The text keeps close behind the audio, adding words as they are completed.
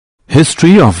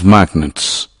History of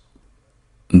magnets.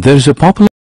 There is a popular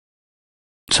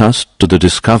us to the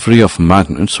discovery of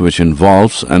magnets which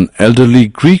involves an elderly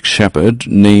Greek shepherd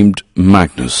named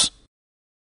Magnus.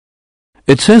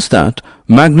 It says that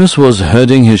Magnus was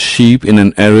herding his sheep in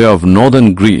an area of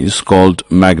northern Greece called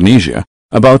Magnesia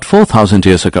about 4,000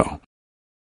 years ago.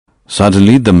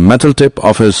 Suddenly the metal tip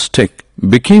of his stick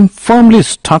became firmly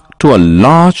stuck to a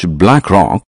large black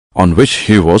rock on which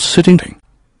he was sitting.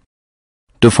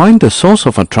 To find the source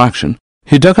of attraction,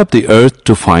 he dug up the earth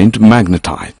to find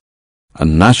magnetite, a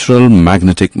natural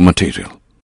magnetic material.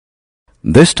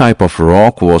 This type of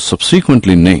rock was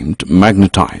subsequently named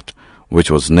magnetite,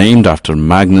 which was named after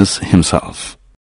Magnus himself.